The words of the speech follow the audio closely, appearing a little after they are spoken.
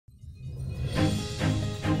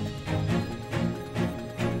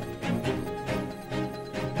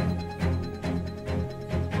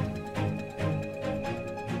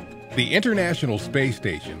The International Space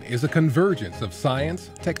Station is a convergence of science,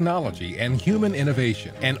 technology, and human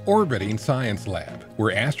innovation, an orbiting science lab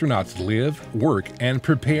where astronauts live, work, and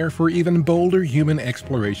prepare for even bolder human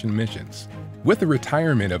exploration missions. With the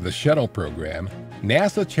retirement of the shuttle program,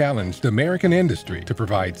 NASA challenged American industry to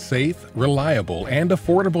provide safe, reliable, and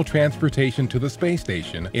affordable transportation to the space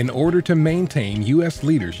station in order to maintain U.S.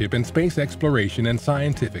 leadership in space exploration and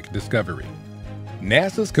scientific discovery.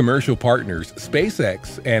 NASA's commercial partners,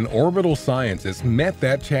 SpaceX and Orbital Sciences, met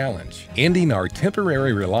that challenge, ending our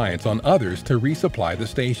temporary reliance on others to resupply the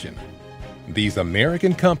station. These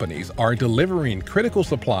American companies are delivering critical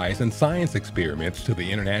supplies and science experiments to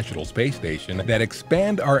the International Space Station that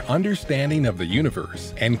expand our understanding of the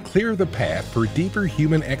universe and clear the path for deeper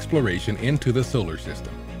human exploration into the solar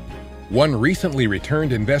system. One recently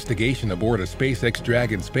returned investigation aboard a SpaceX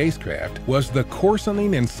Dragon spacecraft was the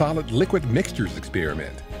coarsening in solid liquid mixtures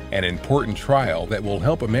experiment, an important trial that will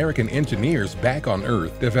help American engineers back on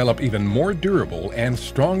Earth develop even more durable and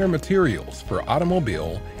stronger materials for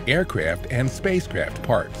automobile, aircraft, and spacecraft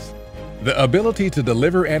parts. The ability to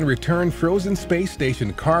deliver and return frozen space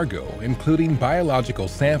station cargo, including biological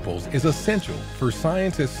samples, is essential for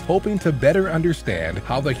scientists hoping to better understand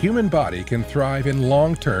how the human body can thrive in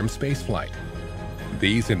long-term spaceflight.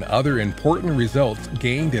 These and other important results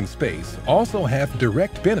gained in space also have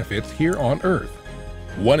direct benefits here on Earth.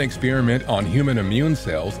 One experiment on human immune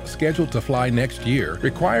cells, scheduled to fly next year,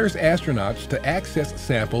 requires astronauts to access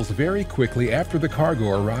samples very quickly after the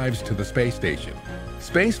cargo arrives to the space station.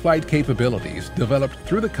 Spaceflight capabilities developed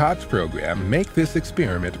through the COTS program make this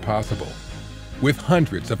experiment possible. With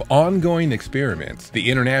hundreds of ongoing experiments, the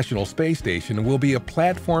International Space Station will be a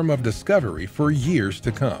platform of discovery for years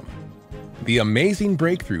to come. The amazing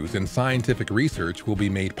breakthroughs in scientific research will be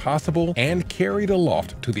made possible and carried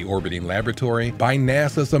aloft to the orbiting laboratory by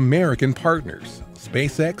NASA's American partners,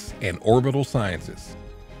 SpaceX and Orbital Sciences.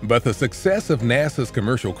 But the success of NASA's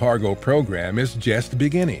commercial cargo program is just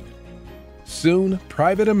beginning. Soon,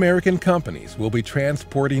 private American companies will be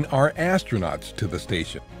transporting our astronauts to the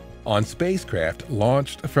station on spacecraft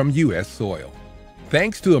launched from U.S. soil.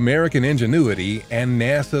 Thanks to American ingenuity and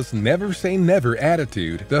NASA's never say never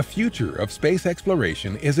attitude, the future of space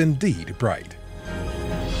exploration is indeed bright.